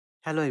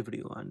Hello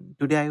everyone.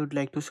 Today I would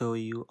like to show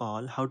you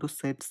all how to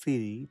set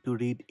Siri to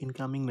read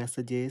incoming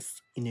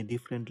messages in a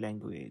different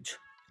language.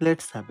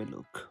 Let's have a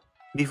look.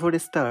 Before I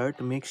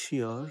start, make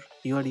sure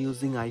you are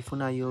using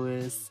iPhone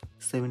iOS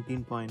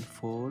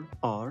 17.4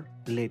 or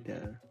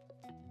later.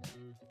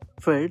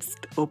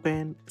 First,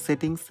 open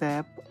Settings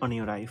app on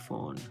your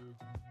iPhone.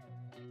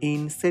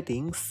 In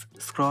Settings,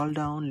 scroll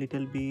down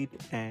little bit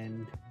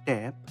and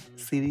tap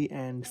Siri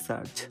and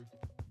search.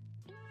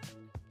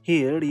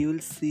 Here you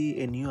will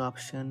see a new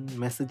option,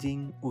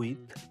 Messaging with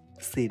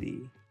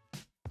Siri.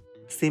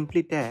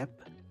 Simply tap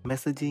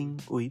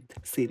Messaging with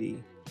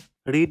Siri.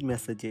 Read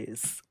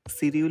messages.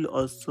 Siri will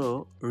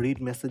also read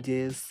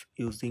messages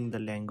using the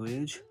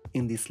language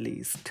in this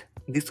list.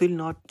 This will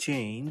not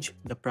change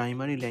the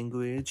primary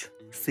language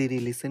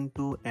Siri listen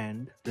to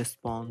and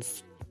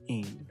responds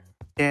in.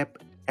 Tap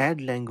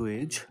Add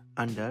Language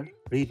under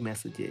Read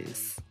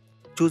Messages.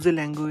 Choose a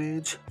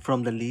language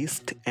from the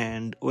list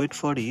and wait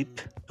for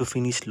it to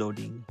finish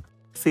loading.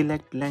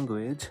 Select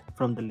language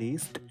from the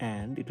list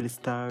and it will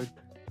start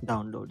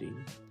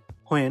downloading.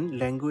 When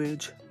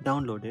language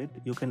downloaded,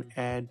 you can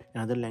add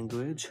another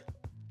language.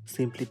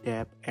 Simply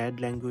tap Add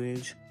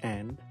Language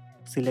and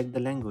select the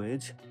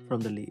language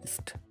from the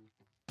list.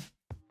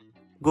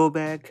 Go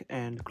back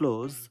and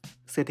close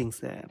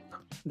Settings app.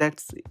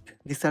 That's it.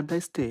 These are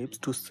the steps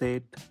to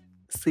set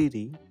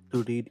Siri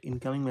to read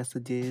incoming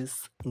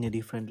messages in a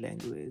different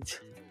language.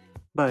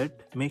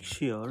 But make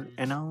sure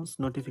Announce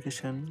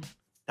Notification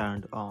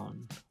turned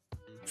on.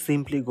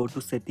 Simply go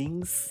to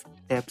Settings,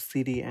 tap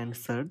Siri and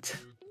search.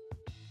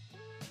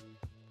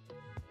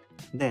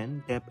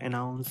 Then tap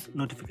Announce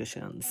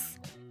Notifications.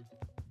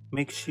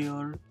 Make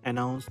sure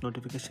Announce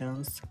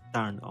Notifications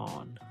turned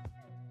on.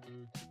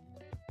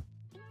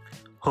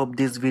 Hope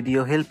this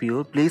video helped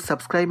you. Please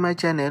subscribe my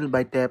channel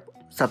by tap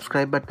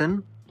subscribe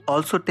button.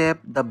 Also tap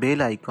the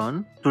bell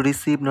icon to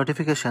receive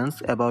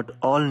notifications about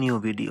all new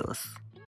videos.